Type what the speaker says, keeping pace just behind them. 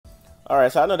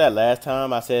Alright, so I know that last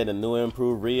time I said the new and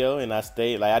improved Rio, and I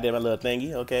stayed, like, I did my little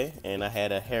thingy, okay? And I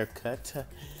had a haircut.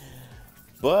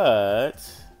 But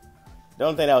the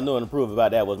only thing that was new and improved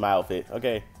about that was my outfit,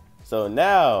 okay? So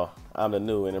now I'm the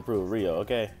new and improved Rio,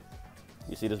 okay?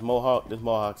 You see this mohawk? This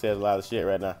mohawk says a lot of shit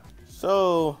right now.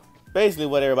 So basically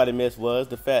what everybody missed was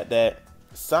the fact that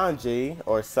Sanjay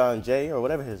or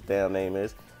whatever his damn name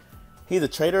is, he's a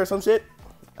traitor or some shit,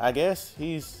 I guess.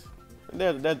 He's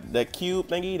that cube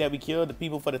thingy that we killed the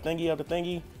people for the thingy of the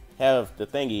thingy, have the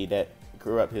thingy that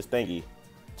corrupt his thingy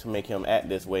to make him act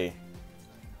this way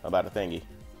about the thingy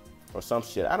or some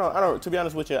shit. I don't to be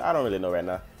honest with you, I don't really know right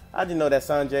now. I just know that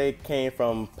Sanjay came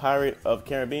from Pirate of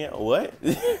Caribbean. What?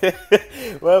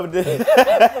 Well,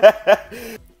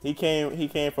 he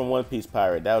came from One Piece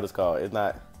Pirate. That was it's called. It's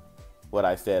not what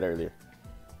I said earlier.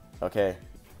 Okay.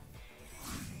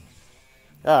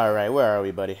 All right, where are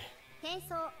we, buddy?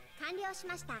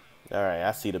 All right,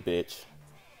 I see the bitch.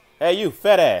 Hey, you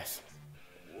fat ass.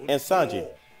 And Sanjay.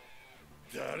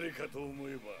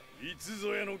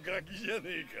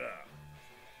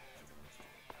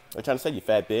 What you trying to say, you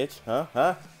fat bitch? Huh?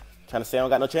 Huh? Trying to say I don't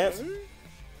got no chance?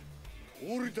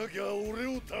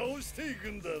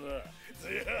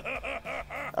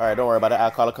 Alright, don't worry about it.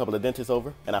 I'll call a couple of dentists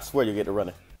over, and I swear you'll get to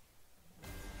running.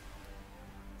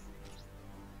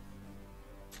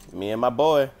 Me and my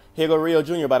boy. Here go Rio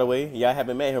Jr., by the way. Y'all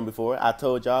haven't met him before. I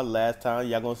told y'all last time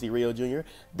y'all gonna see Rio Jr.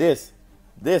 This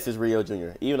is Rio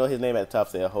Jr. Even though his name at the top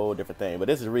said a whole different thing. But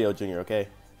this is Rio Jr., okay?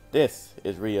 This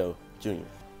is Rio Jr.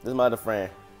 This is my other friend.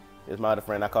 This is my other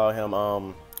friend. I call him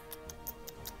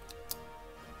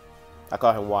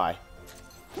Y.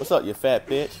 What's up, you fat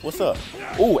bitch? What's up?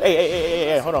 Ooh,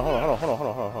 hey, hold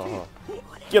on.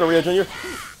 Get him, Rio Jr.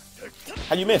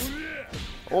 How you miss?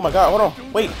 Oh my god, hold on.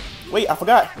 Wait, I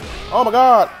forgot. Oh my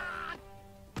god.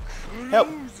 Help.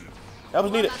 Help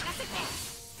is needed.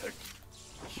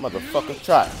 Motherfucker,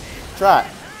 try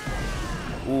it.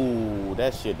 Ooh,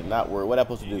 that shit did not work. What am I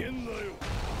supposed to do?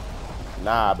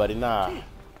 Nah, buddy, nah.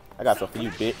 I got something for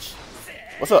you, bitch.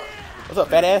 What's up? What's up,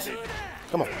 fat ass?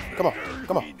 Come on.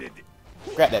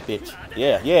 Grab that bitch.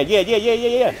 Yeah.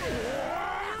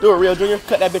 Do it, Rio Jr.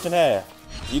 Cut that bitch in half.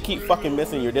 You keep fucking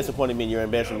missing. You're disappointing me and you're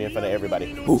embarrassing me in front of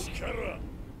everybody. Ooh.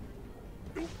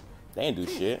 They ain't do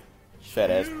shit.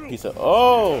 Fat ass piece of.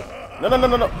 Oh! No.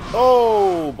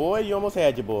 Oh, boy, you almost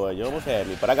had your boy. You almost had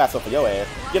me. But I got something for your ass.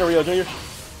 Get a Rio Jr.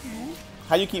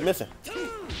 How you keep missing?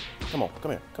 Come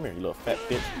here, you little fat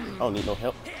bitch. I don't need no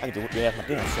help. I can just whip your ass my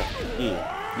damn self.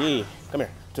 Yeah. Come here.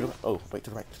 To the right. Oh, wait, to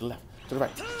the right, to the left, to the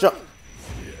right. Jump.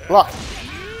 Block.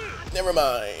 Never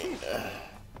mind.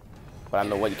 But I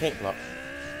know what you can't block.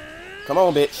 Come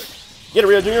on, bitch. Get a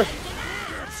Rio Jr.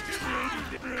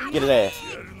 Get his ass.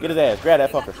 Grab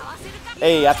that fucker.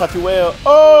 Hey, I taught you well.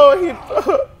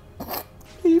 Oh,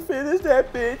 he finished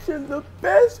that bitch in the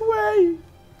best way.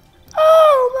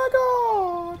 Oh my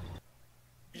god.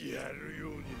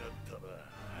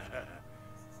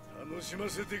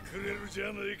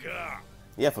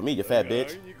 Yeah, for me, you fat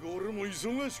bitch.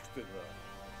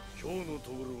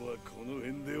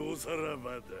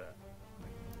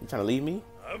 You trying to leave me?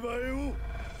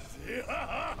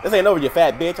 This ain't over, you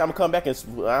fat bitch. I'm gonna come back and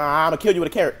I'm gonna kill you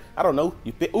with a carrot. I don't know.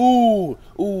 You fit. Ooh,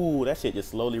 that shit just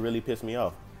slowly really pissed me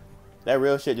off. That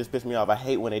real shit just pissed me off. I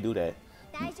hate when they do that.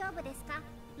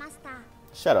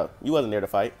 Shut up. You wasn't there to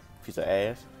fight, piece of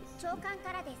ass.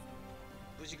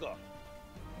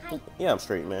 Yeah, I'm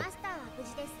straight, man.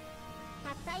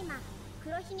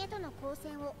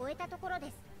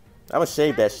 I'm gonna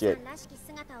shave that shit.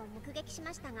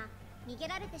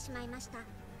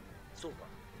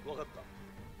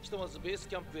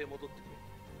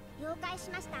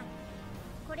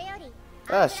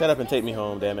 Ah, shut up and take me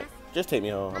home, damn it. Just take me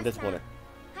home. I'm disappointed.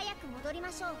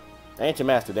 I ain't your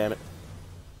master, damn it.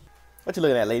 What you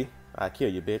looking at, lady? I'll kill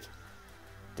you, bitch.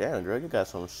 Damn, girl, you got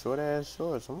some short-ass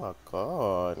shorts. Oh, my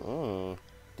God.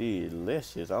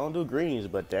 Delicious. I don't do greens,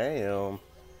 but damn.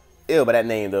 Ew, but that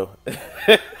name, though.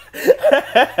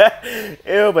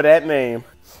 Ew, but that name.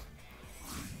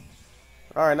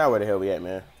 All right, now where the hell we at,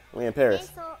 man? We in Paris.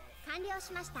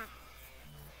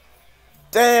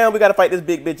 Damn, we gotta fight this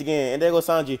big bitch again. And there goes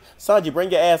Sanjay. Sanjay, bring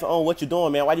your ass on. What you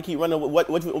doing, man? Why you keep running? What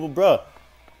you, bruh?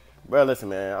 Bruh, listen,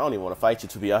 man. I don't even want to fight you,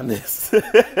 to be honest.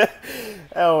 I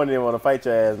don't even want to fight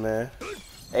your ass, man.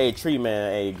 Hey, Tree,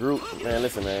 man. Hey, Group, man.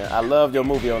 Listen, man. I love your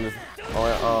movie on this.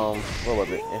 What was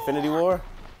it? Infinity War?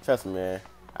 Trust me, man.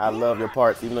 I love your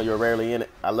parts, even though you're rarely in it.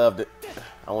 I loved it.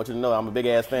 I want you to know I'm a big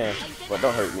ass fan. But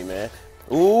don't hurt me, man.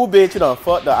 Ooh, bitch, you done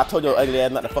fucked up. I told your ugly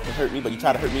ass not to fucking hurt me, but you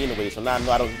try to hurt me anyway, so now I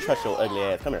know I don't trust your ugly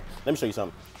ass. Come here. Let me show you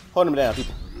something. Hold him down,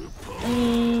 people.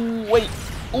 Ooh, wait.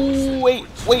 Ooh,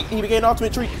 Wait, he became an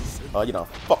ultimate treat. Oh, you know,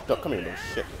 fucked up. Come here, little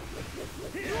shit.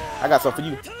 I got something for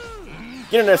you.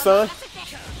 Get in there, son.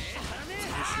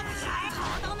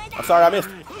 I'm sorry I missed.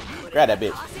 Grab that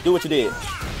bitch. Do what you did.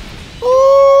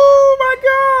 Oh my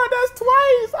god, that's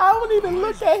twice. I don't even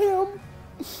look at him.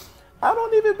 I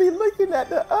don't even be looking at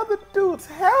the other dude's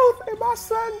health, and my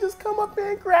son just come up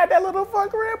there and grab that little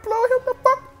fucker and blow him the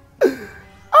fuck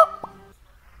up.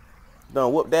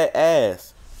 Don't whoop that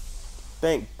ass.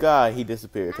 Thank God he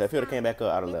disappeared. If he would have came back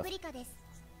up, I'd have left.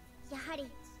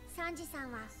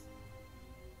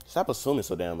 Stop assuming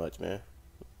so damn much, man.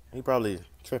 He probably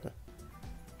tripping.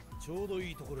 ちょうど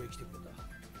いいところへ来てくれ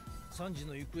た。サンジ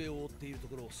の行方を追っていると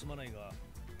ころをすまないが、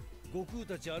悟空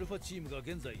たちアルファチームが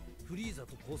現在フリーザ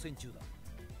と交戦中だ。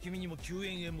君にも救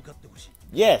援へ向かってほしい。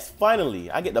Yes,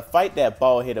 finally, I get to fight that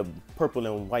bald-headed purple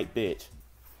and white bitch.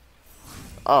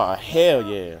 Oh hell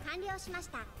yeah!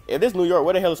 If this New York,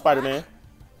 where the hell is Spider-Man?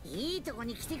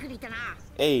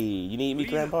 Hey, you need me,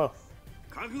 Grandpa?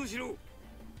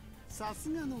 さ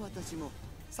すがの私も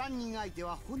3人相手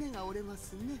は骨が折れま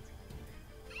すね。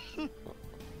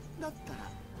だったら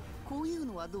こういう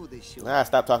のはどうでしょう。 Nah,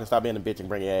 stop talking, stop being a bitch and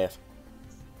bring your ass.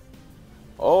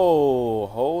 Oh,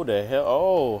 hold the hell.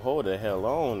 Oh, hold the hell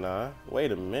on now.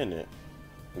 Wait a minute.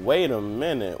 Wait a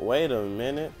minute. Wait a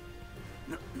minute.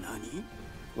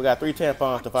 We got 3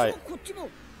 tampons to fight.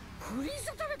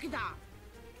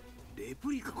 レ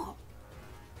プリカが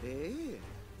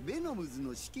ベノムズの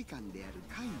指揮官である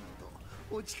カイン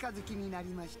とお近づきになり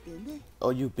ましてね。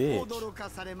Oh, you bitch. 驚か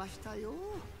されましたよ。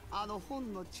あの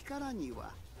本の力に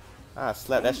は。I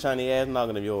slap that shiny ass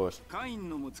noggin of yours. カイン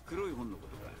の持つ黒い本のこ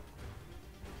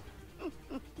と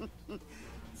か。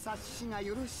察しが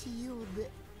よろしいようで、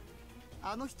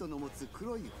あの人の持つ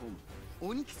黒い本、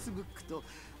オニキスブックと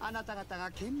あなた方が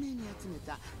懸命に集め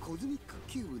たコズミック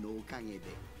キューブのおかげで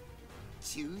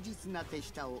忠実な手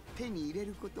下を手に入れ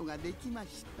ることができま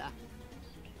した。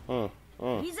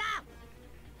リザ、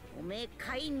おめえ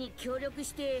カインに協力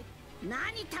して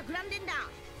何企んでんだ。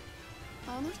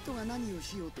あの人が何を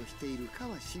しようとしているか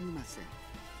は知りません。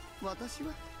私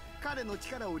は彼の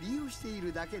力を利用してい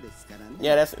るだけですからね。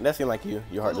Yeah, that seemed like you.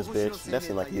 You heartless bitch. That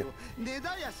seemed like you. 根絶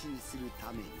やしにする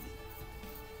ために。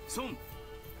ソン、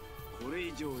これ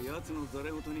以上奴のざ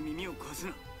れ言に耳を貸す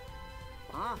な。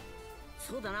ああ、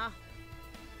そうだな。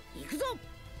行くぞ。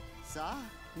さあ、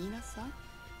皆さん、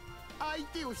相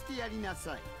手をしてやりな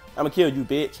さい。I'm gonna kill you,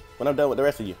 bitch, when I'm done with the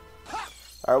rest of you.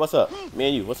 Alright, what's up? Me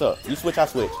and you, what's up? You switch, I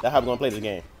switch. That's how we're gonna play this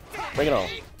game. Bring it on.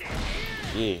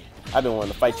 Yeah, I've been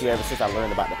wanting to fight you ever since I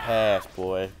learned about the past,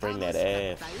 boy. Bring that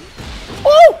ass.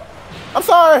 Woo! I'm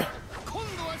sorry!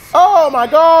 Oh my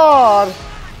god!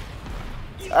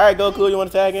 Alright, Goku, you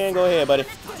want to tag in? Go ahead, buddy.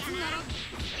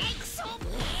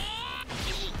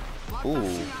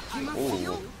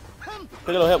 Ooh.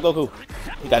 Piccolo, help Goku.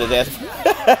 He got his ass.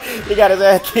 He got his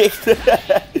ass kicked.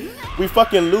 We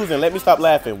fucking losing. Let me stop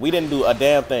laughing. We didn't do a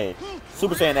damn thing.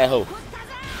 Super Saiyan that hoe.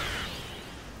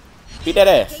 Beat that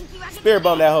ass. Spirit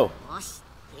bomb that hoe.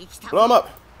 Blow him up.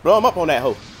 Blow him up on that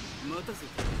hoe.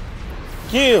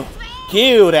 Kill.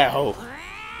 Kill that hoe.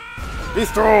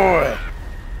 Destroy.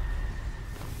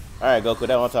 Alright, Goku,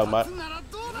 that's what I'm talking about.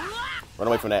 Run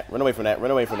away from that. Run away from that.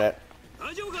 Run away from that.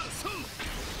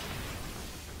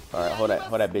 Alright, hold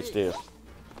that bitch still.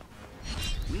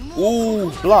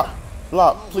 Ooh, block.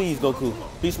 Block, please, Goku.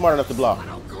 Be smart enough to block.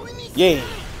 Yeah.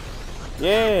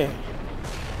 Yeah.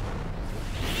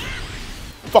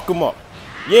 Fuck him up.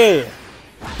 Yeah.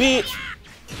 Bitch.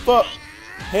 Fuck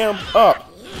him up.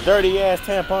 Dirty ass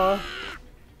tampon.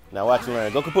 Now watch him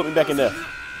learn. Goku, put me back in there.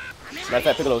 Matter of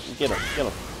fact, Piccolo, get him. Kill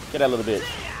him. Get that little bitch.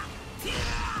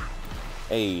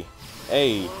 Hey.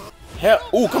 Hey. Hell.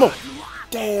 Ooh, come on.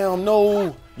 Damn,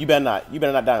 no. You better not. You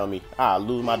better not die on me. I'll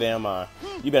lose my damn mind.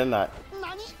 You better not.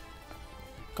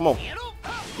 Come on.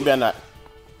 You better not.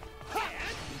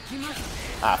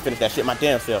 I'll finish that shit my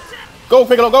damn self. Go,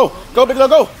 Piccolo, go. Go, Piccolo,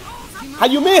 go. How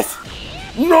you miss?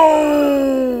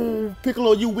 No.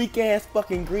 Piccolo, you weak ass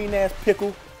fucking green ass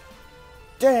pickle.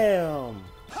 Damn.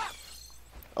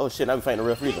 Oh shit, now we fighting the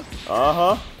real Frieza.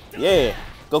 Uh-huh. Yeah.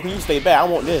 Goku, you stay back. I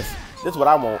want this. This is what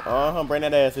I want. Uh-huh. Bring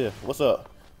that ass here. What's up?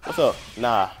 What's up?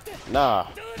 Nah. Nah.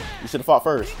 You should have fought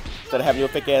first. Instead of having your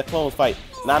fake ass clones fight.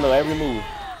 Now I know every move.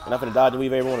 And I'm finna dodge and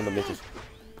weave every one of them bitches.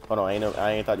 Hold on, I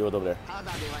ain't thought you was over there.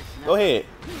 Go ahead.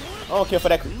 I don't care for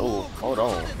that. Oh, hold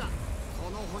on.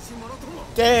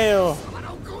 Damn.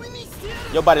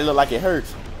 Your body look like it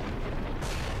hurts.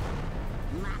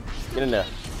 Get in there.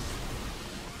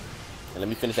 And let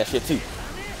me finish that shit too.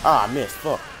 Ah, I missed.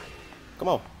 Fuck. Come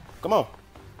on. Come on.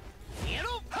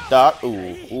 Dodge.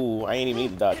 Ooh. Ooh. I ain't even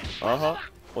need to dodge. Uh-huh.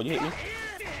 Oh, you hit me.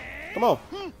 Come on.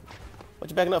 What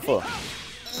you backing up for?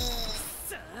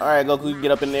 All right, Goku, you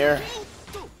get up in there.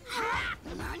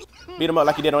 Beat him up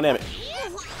like you did on Namek.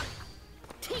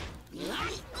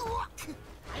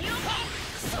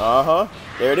 Uh-huh.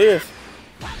 There it is.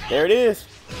 There it is.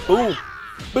 Boom.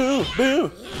 Boom.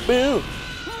 Boom. Boom.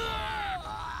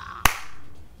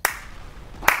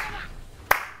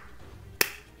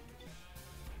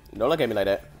 Don't look at me like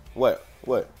that. What?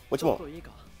 What? What you want?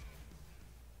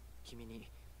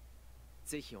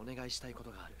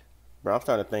 Bro, I'm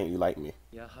starting to think you like me.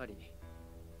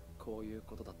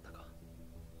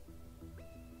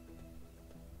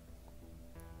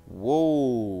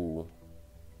 Whoa.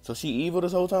 So she evil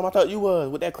this whole time? I thought you was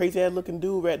with that crazy ass looking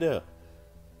dude right there.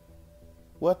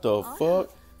 What the fuck?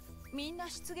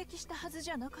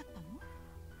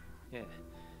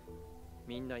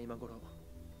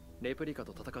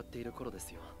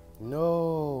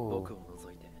 No.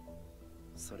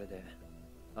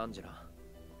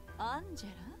 アンジェラ？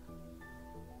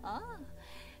ああ、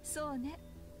そうね。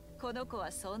この子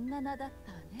はそんな名だっ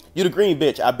たわね。You the green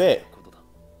bitch, I bet.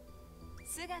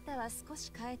 姿は少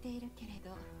し変えているけれ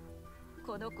ど、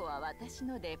この子は私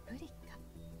のレプリ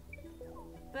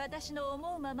カ。私の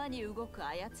思うままに動く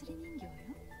操り人形よ。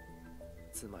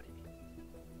つまり、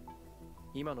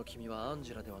今の君はアン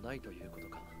ジェラではないということ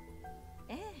か。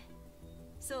ええ、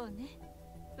そうね。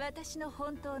私の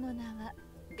本当の名は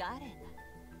ガレナ。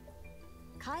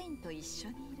カインと一緒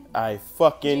にいる。I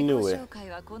fucking knew 自己 it. 紹介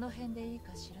はこの辺でいい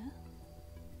かしら。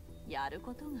やる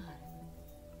ことがある。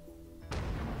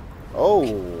Oh.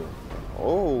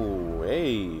 Oh,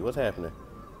 hey, what's happening?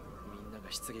 みんなが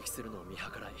出撃するのを見計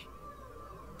らい、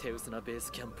手薄なベー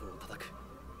スキャンプを叩く。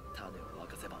種を沸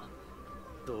かせば、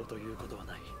どうということは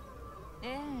ない。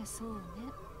ええ、そうね。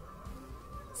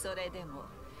それでも、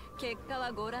結果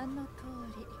はご覧の通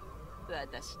り、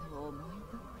私の思い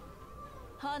通り。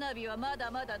花火はまだ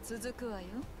まだ続くわよ。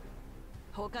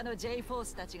他の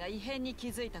JumpForce たちが異変に気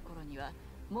づいた頃には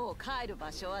もう帰る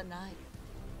場所はない。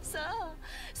さあ、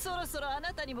そろそろあ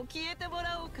なたにも消えても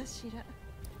らおうかしら。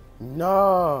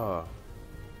Nah.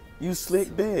 You slick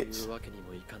そう bitch. いうわけに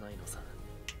もいかないのさ。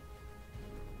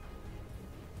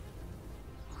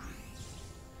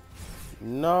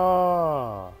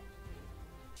Nah.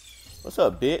 What's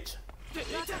up, bitch?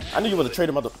 I knew you was a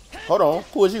traitor, mother. Hold on.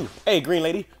 Who is you? Hey, green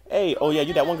lady. Hey, oh yeah,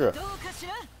 you that one girl.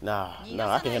 Nah,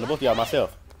 I can handle both of y'all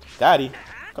myself. Daddy,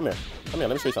 come here. Come here,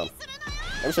 let me show you something.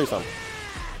 Let me show you something.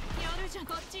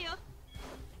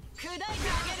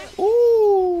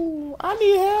 Ooh, I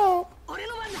need help.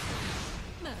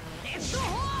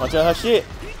 Punch out her shit.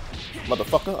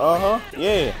 Motherfucker, uh-huh.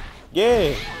 Yeah,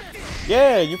 yeah.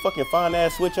 Yeah, you fucking fine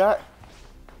ass switch out.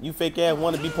 You fake ass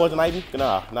wanna be Poison Ivy?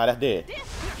 Nah, that's dead.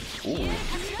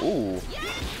 Ooh.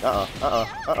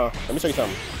 Let me show you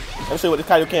something. Let me show you what this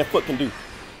Kaioken foot can do.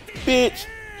 Bitch,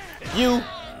 you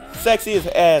sexy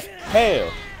as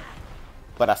hell.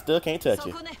 But I still can't touch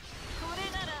you. Keep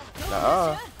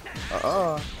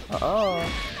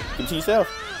it to yourself.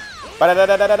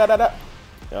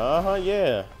 Uh-huh,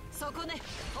 yeah.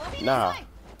 Nah.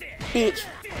 Bitch,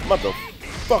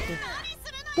 motherfucker.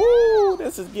 Woo,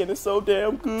 this is getting so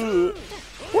damn good.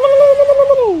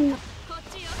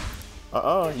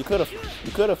 You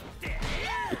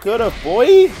could've,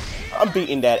 boy. I'm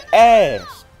beating that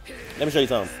ass. Let me show you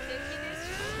something.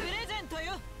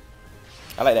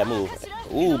 I like that move.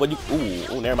 Ooh, but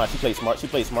ooh, never mind. She played smart.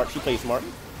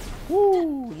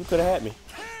 Ooh, you could've had me.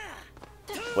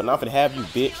 But now I'm finna have you,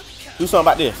 bitch. Do something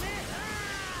about this.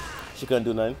 She couldn't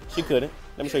do nothing. She couldn't.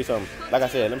 Let me show you something. Like I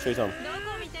said, let me show you something.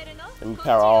 Let me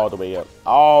power all the way up.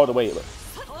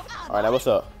 Alright, now what's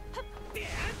up?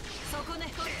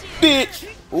 Bitch!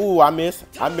 Ooh, I missed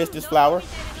this flower.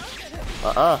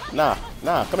 Nah,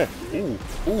 come here.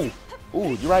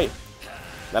 Ooh, you right.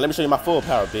 Now let me show you my full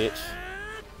power, bitch.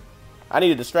 I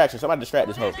need a distraction. Somebody distract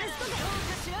this hoe.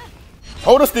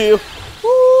 Hold her still. Woo!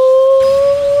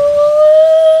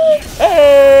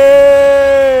 Hey!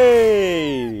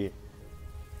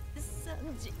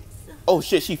 Oh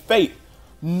shit, she fake.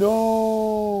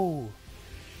 No.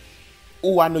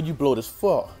 Ooh, I know you blow this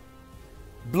fuck.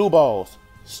 Blue balls.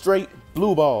 Straight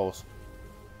blue balls.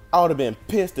 I would have been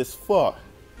pissed as fuck.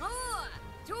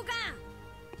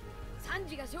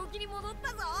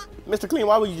 Mr. Clean,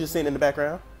 why were you just sitting in the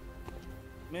background?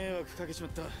 迷惑かけちま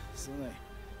った。そうない。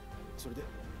それで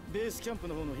ベースキャンプ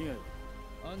の方の被害は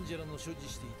アンジェラの所持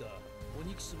していたオ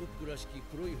ニクスブックらしき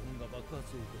黒い本が爆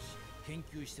発を起こし研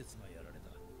究施設がやられ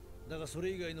た。だがそ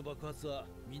れ以外の爆発は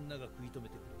みんなが食い止め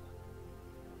てくれ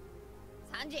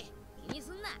た。サンジ、気に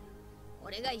すんな。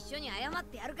俺が一緒に謝っ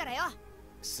てやるからよ。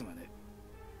すまね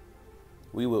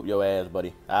We whoop your ass,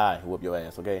 buddy. I whoop your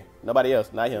ass, okay? Nobody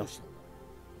else, not him.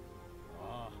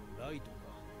 ああ、ライトか。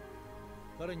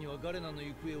彼にはガレナの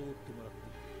行方を追ってもらって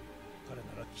る。彼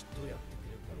ならきっとやってく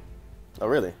れるだろ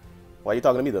う。 Oh, really? Why are you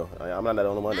talking to me, though? I'm not the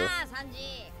only one, though. ああ、サン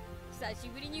ジ。久し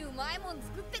ぶりにうまいもん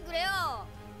作ってくれよ。あ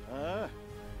あ、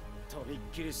とびっ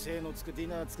きり精のつくディ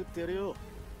ナー作ってやるよ。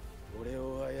俺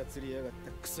を操りやがっ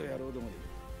たクソ野郎どもに。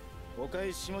お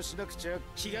返しもしなくちゃ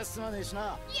気が済まねえし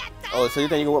な。 Oh, so you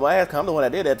think you can whip my ass? I'm the one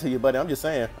that did that to you, buddy. I'm just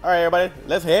saying. All right, everybody,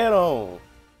 let's head on.